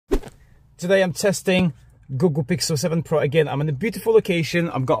Today I'm testing Google Pixel 7 Pro. Again, I'm in a beautiful location.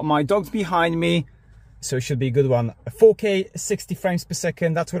 I've got my dogs behind me, so it should be a good one. 4K 60 frames per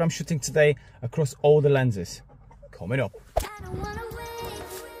second. That's what I'm shooting today across all the lenses. Coming up.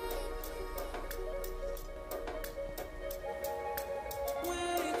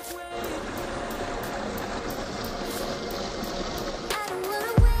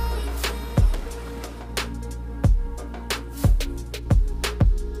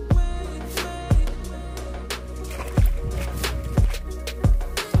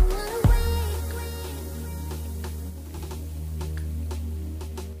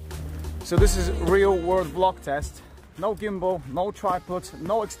 So this is real world vlog test. No gimbal, no tripod,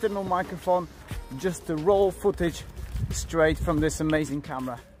 no external microphone, just the raw footage straight from this amazing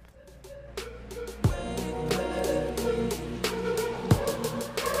camera.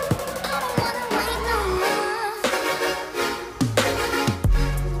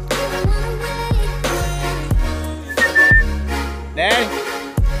 There.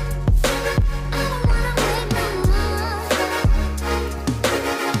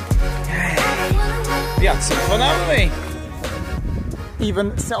 Yeah, it's fun, haven't we?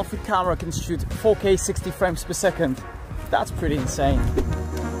 Even selfie camera can shoot 4K 60 frames per second. That's pretty insane.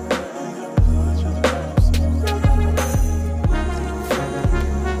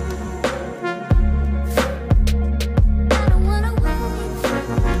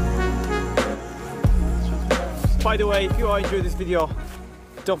 By the way, if you enjoyed this video,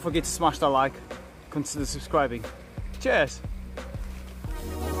 don't forget to smash that like, consider subscribing. Cheers!